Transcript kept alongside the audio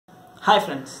Hi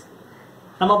friends.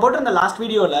 நம்ம போட்டிருந்த last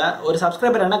வீடியோல ஒரு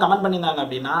சப்ஸ்கிரைபர் என்ன கமெண்ட் பண்ணிருந்தாங்க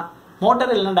அப்படினா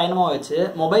மோட்டார் இல்லனா டைனமோ வச்சு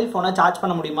மொபைல் போனை சார்ஜ்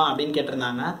பண்ண முடியுமா அப்படினு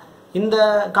கேட்டிருந்தாங்க. இந்த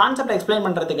கான்செப்ட் எக்ஸ்பிளைன்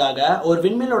பண்றதுக்காக ஒரு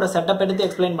விண்மில்லோட செட்டப் எடுத்து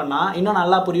எக்ஸ்பிளைன் பண்ணா இன்னும்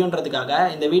நல்லா புரியும்ன்றதுக்காக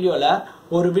இந்த வீடியோல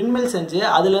ஒரு விண்மில் செஞ்சு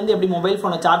அதுல இருந்து எப்படி மொபைல்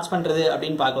போனை சார்ஜ் பண்றது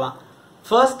அப்படினு பார்க்கலாம்.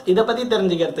 ஃபர்ஸ்ட் இத பத்தி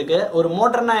தெரிஞ்சிக்கிறதுக்கு ஒரு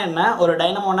மோட்டார்னா என்ன ஒரு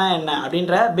டைனமோனா என்ன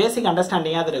அப்படிங்கற பேசிக்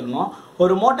அண்டர்ஸ்டாண்டிங்கா இருக்கணும்.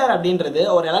 ஒரு மோட்டார் அப்படின்றது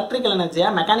ஒரு எலக்ட்ரிக்கல் எனர்ஜியா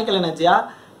மெக்கானிக்கல் எனர்ஜியா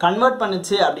கன்வெர்ட்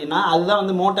பண்ணுச்சு அப்படின்னா அதுதான்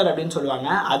வந்து மோட்டார் அப்படின்னு சொல்லுவாங்க.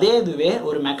 அதே இதுவே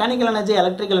ஒரு மெக்கானிக்கல் எனர்ஜி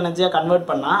எலக்ட்ரிக்கல் எனர்ஜியா கன்வெர்ட்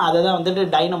பண்ணா அதுதான் வந்துட்டு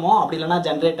டைனமோ அப்படி இல்லைன்னா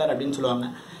ஜென்ரேட்டர் அப்படின்னு சொல்லுவாங்க.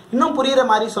 இன்னும் புரியுற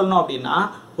மாதிரி சொல்லணும் அப்படின்னா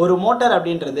ஒரு மோட்டார்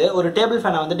அப்படின்றது ஒரு டேபிள்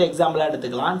ஃபேனை வந்துட்டு எக்ஸாம்பிளா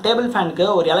எடுத்துக்கலாம். டேபிள் ஃபேனுக்கு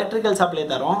ஒரு எலக்ட்ரிக்கல் சப்ளை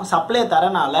தரும். சப்ளை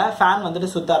தரனால ஃபேன்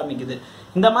வந்துட்டு சுத்த ஆரம்பிக்குது.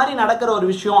 இந்த மாதிரி நடக்கிற ஒரு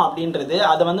விஷயம் அப்படின்றது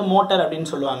அதை வந்து மோட்டார்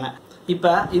அப்படின்னு சொல்லுவாங்க. இப்ப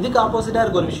இதுக்கு ஆப்போசிட்டா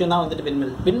இருக்க ஒரு விஷயம் தான் வந்துட்டு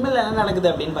விண்மில். விண்மில் என்ன நடக்குது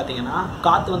அப்படின்னு பாத்தீங்கன்னா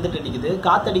காத்து வந்துட்டு அடிக்குது.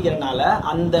 காத்து அடிக்கிறதுனால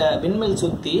அந்த விண்மில்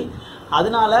சுத்தி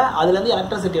அதனால அதுல இருந்து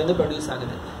எலக்ட்ரிசிட்டி வந்து ப்ரொடியூஸ்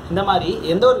ஆகுது. இந்த மாதிரி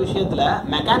எந்த ஒரு விஷயத்துல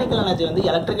மெக்கானிக்கல் எனர்ஜி வந்து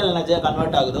எலக்ட்ரிக்கல் எனர்ஜியா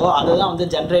கன்வெர்ட் ஆகுதோ அதுதான் வந்து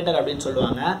ஜென்ரேட்டர் அப்படின்னு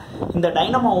சொல்லுவாங்க. இந்த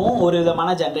டைனமோவும் ஒரு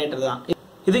விதமான ஜென்ரேட்டர் தான்.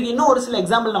 இதுக்கு இன்னும் ஒரு சில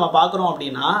எக்ஸாம்பிள் நம்ம பாக்குறோம்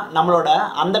அப்படின்னா நம்மளோட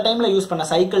அந்த டைம்ல யூஸ் பண்ண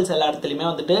சைக்கிள்ஸ் எல்லா இடத்துலயுமே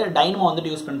வந்துட்டு டைனமோ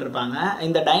வந்துட்டு யூஸ் பண்ணிருப்பாங்க.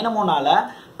 இந்த டைனமோனால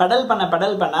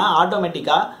பெடல் பண்ண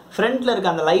ஆட்டோமேட்டிக்கா ஃப்ரண்ட்ல இருக்க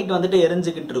அந்த லைட் வந்துட்டு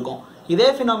எரிஞ்சுக்கிட்டு இருக்கும். இதே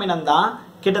பினோமினன் தான்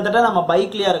கிட்டத்தட்ட நம்ம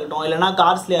பைக்லயா இருக்கட்டும் இல்லைன்னா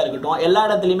கார்ஸ்லயா இருக்கட்டும் எல்லா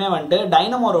இடத்துலயுமே வந்துட்டு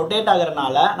டைனமோ ரொட்டேட்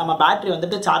ஆகுறதுனால நம்ம பேட்டரி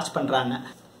வந்துட்டு சார்ஜ் பண்றாங்க.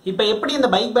 இப்ப எப்படி இந்த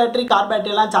பைக் பேட்டரி கார்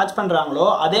பேட்டரி எல்லாம் சார்ஜ் பண்றாங்களோ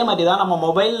அதே மாதிரி தான் நம்ம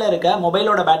மொபைல்ல இருக்க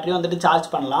மொபைலோட பேட்டரி வந்துட்டு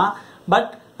சார்ஜ் பண்ணலாம். பட்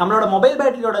நம்மளோட மொபைல்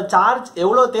பேட்டரியோட சார்ஜ்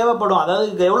எவ்வளவு தேவைப்படும்,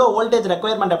 அதாவது எவ்வளவு வோல்டேஜ்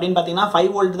ரெக்வயர்மெண்ட் அப்படின்னு பாத்தீங்கன்னா 5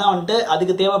 வோல்ட் தான் வந்துட்டு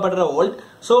அதுக்கு தேவைப்படுற வோல்ட்.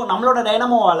 சோ நம்மளோட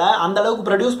டைனமோவால அந்த அளவுக்கு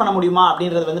ப்ரொடியூஸ் பண்ண முடியுமா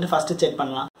அப்படின்றது வந்துட்டு ஃபர்ஸ்ட் செக்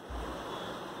பண்ணலாம்.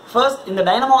 ஃபர்ஸ்ட் இந்த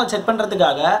டைனமோவை செக்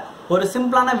பண்றதுக்காக ஒரு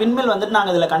சிம்பிளான விண்மில் வந்துட்டு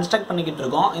நாங்க இதுல கன்ஸ்ட்ரக்ட் பண்ணிக்கிட்டு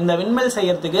இருக்கோம். இந்த விண்மில்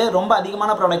செய்யறதுக்கு ரொம்ப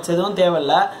அதிகமான ப்ராடக்ட்ஸ் எதுவும்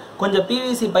தேவையில்ல. கொஞ்சம்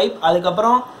பிவிசி பைப்,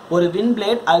 அதுக்கப்புறம் ஒரு வின்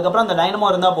பிளேட், அதுக்கப்புறம் அந்த டைனமோ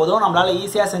இருந்தா போதும் நம்மளால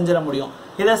ஈஸியா செஞ்சிட முடியும்.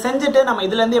 இதை செஞ்சுட்டு நம்ம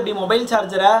இதுல இருந்து எப்படி மொபைல்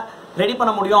சார்ஜரை ரெடி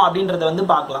பண்ண முடியும் அப்படின்றத வந்து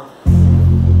பார்க்கலாம்.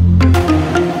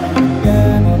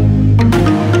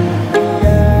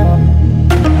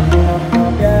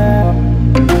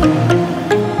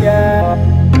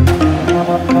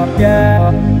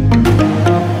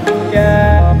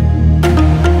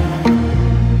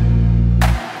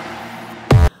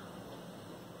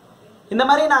 இந்த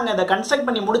மாதிரி நாங்க இதை கன்ஸ்ட்ரக்ட்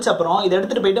பண்ணி முடிச்ச அப்புறம் இதை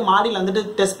எடுத்துட்டு போயிட்டு மாடியில் வந்துட்டு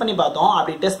டெஸ்ட் பண்ணி பார்த்தோம்.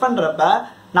 அப்படி டெஸ்ட் பண்றப்ப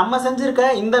நம்ம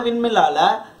செஞ்சிருக்க இந்த விண்மில்லால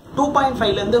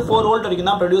 2.5 ல இருந்து 4 வோல்ட் வரைக்கும்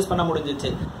தான் ப்ரொடியூஸ் பண்ண முடிஞ்சிச்சு.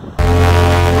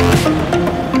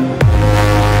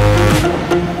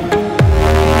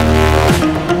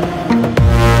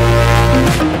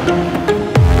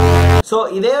 ஸோ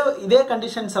இதே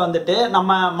கண்டிஷன்ஸை வந்துட்டு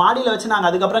நம்ம மாடியில் வச்சு நாங்கள்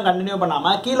அதுக்கப்புறம் கண்டினியூ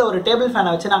பண்ணாமல் கீழே ஒரு டேபிள்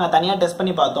ஃபேனை வச்சு நாங்கள் தனியாக டெஸ்ட்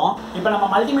பண்ணி பார்த்தோம். இப்போ நம்ம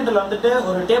மல்டிமீட்டரில் வந்துட்டு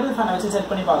ஒரு டேபிள் ஃபேனை வச்சு செட்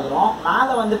பண்ணி பார்க்குறோம்.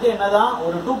 மேலே வந்துட்டு என்னதான்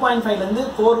ஒரு 2.5 ல இருந்து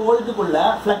 4 வோல்ட்டுக்குள்ள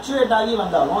ஃப்ளக்சுவேட் ஆகி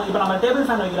வந்தாலும் இப்போ நம்ம டேபிள்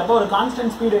ஃபேன் வைக்கிறப்ப ஒரு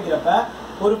கான்ஸ்டன்ட் ஸ்பீட் வைக்கிறப்ப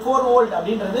ஒரு 4 வோல்ட்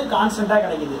அப்படின்றது கான்ஸ்டன்டா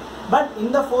கிடைக்குது. பட்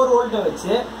இந்த 4 வோல்ட்டை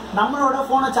வச்சு நம்மளோட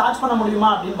போனை சார்ஜ் பண்ண முடியுமா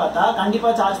அப்படின்னு பார்த்தா கண்டிப்பா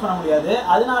சார்ஜ் பண்ண முடியாது.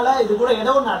 அதனால இது கூட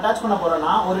ஏதோ ஒன்று அட்டாச் பண்ண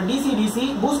போறோம்னா ஒரு டிசி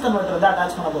பூஸ்ட் கன்வெர்ட்டர் தான்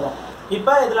அட்டாச் பண்ண போறோம்.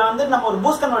 இப்போ இதுல வந்துட்டு நம்ம ஒரு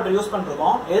பூஸ்ட் கன்வெர்ட்டர் யூஸ்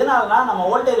பண்றோம். எதனாலனா நம்ம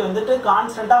வோல்டேஜ் வந்துட்டு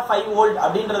கான்ஸ்டன்டா 5 வோல்ட்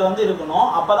அப்படின்றது வந்து இருக்கணும்.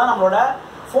 அப்பதான் நம்மளோட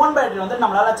போன் பேட்டரி வந்து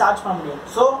நம்மளால சார்ஜ் பண்ண முடியும்.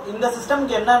 ஸோ இந்த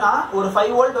சிஸ்டம்க்கு என்னன்னா ஒரு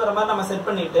 5 வோல்ட் வர மாதிரி நம்ம செட்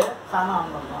பண்ணிட்டு ஃபேன்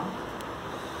ஆன் பண்ணலாம்.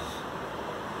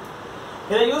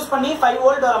 இதை யூஸ் பண்ணி 5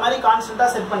 வோல்ட் வர மாதிரி கான்ஸ்டன்டா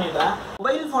செட் பண்ணிட்டேன்.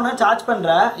 மொபைல் போனை சார்ஜ்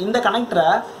பண்ற இந்த கனெக்டரை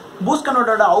பூஸ்ட்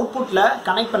கன்வெர்ட்டரோட அவுட்புட்ல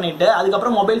கனெக்ட் பண்ணிட்டு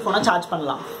அதுக்கப்புறம் மொபைல் போனை சார்ஜ்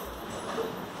பண்ணலாம்.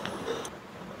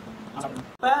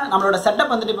 இப்போ நம்மளோட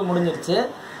செட்டப் வந்துட்டு இப்போ முடிஞ்சிருச்சு.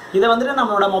 இதை வந்துட்டு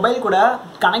நம்மளோட மொபைல் கூட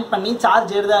கனெக்ட் பண்ணி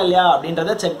சார்ஜ் ஏறுதா இல்லையா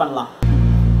அப்படின்றத செக் பண்ணலாம்.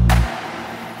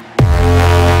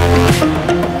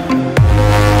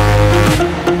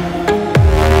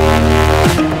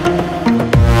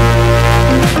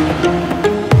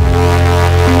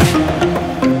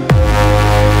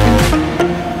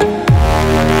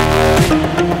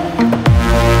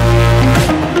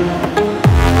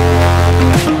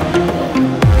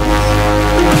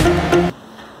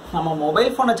 நம்ம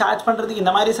மொபைல் போனை சார்ஜ் பண்றதுக்கு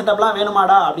இந்த மாதிரி செட்டப்லாம்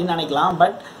வேணுமாடா அப்படின்னு நினைக்கலாம்.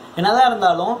 பட் என்னதான்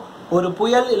இருந்தாலும் ஒரு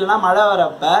புயல் இல்லைன்னா மழை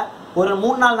வரப்ப ஒரு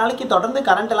 3-4 நாளைக்கு தொடர்ந்து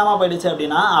கரண்ட் இல்லாமல் போயிடுச்சு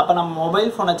அப்படின்னா அப்போ நம்ம மொபைல்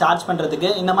போனை சார்ஜ் பண்றதுக்கு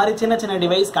இந்த மாதிரி சின்ன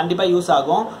டிவைஸ் கண்டிப்பா யூஸ்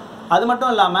ஆகும். அது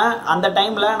மட்டும் இல்லாமல் அந்த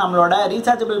டைம்ல நம்மளோட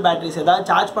ரீசார்ஜபிள் பேட்டரிஸ் ஏதாவது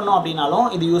சார்ஜ் பண்ணோம் அப்படின்னாலும்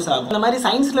இது யூஸ் ஆகும். இந்த மாதிரி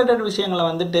சயின்ஸ் ரிலேட்டட் விஷயங்களை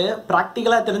வந்துட்டு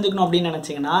ப்ராக்டிக்கலா தெரிஞ்சுக்கணும் அப்படின்னு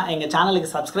நினைச்சீங்கன்னா எங்க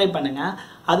சேனலுக்கு சப்ஸ்கிரைப் பண்ணுங்க.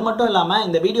 அது மட்டும் இல்லாமல்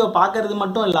இந்த வீடியோ பார்க்கறது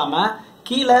மட்டும் இல்லாமல்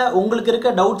கீழே உங்களுக்கு இருக்க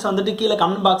டவுட்ஸ் வந்துட்டு கீழே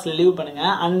கமெண்ட் பாக்ஸ்ல லீவ் பண்ணுங்க.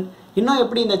 அண்ட் இன்னும்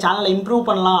எப்படி இந்த சேனலை இம்ப்ரூவ்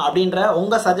பண்ணலாம் அப்படின்ற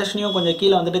உங்க சஜஷனையும் கொஞ்சம்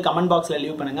கீழே வந்துட்டு கமெண்ட் பாக்ஸ்ல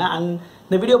லீவ் பண்ணுங்க. அண்ட்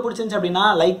இந்த வீடியோ பிடிச்சிருந்துச்சு அப்படின்னா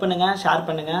லைக் பண்ணுங்க, ஷேர்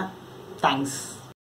பண்ணுங்க. தேங்க்ஸ்.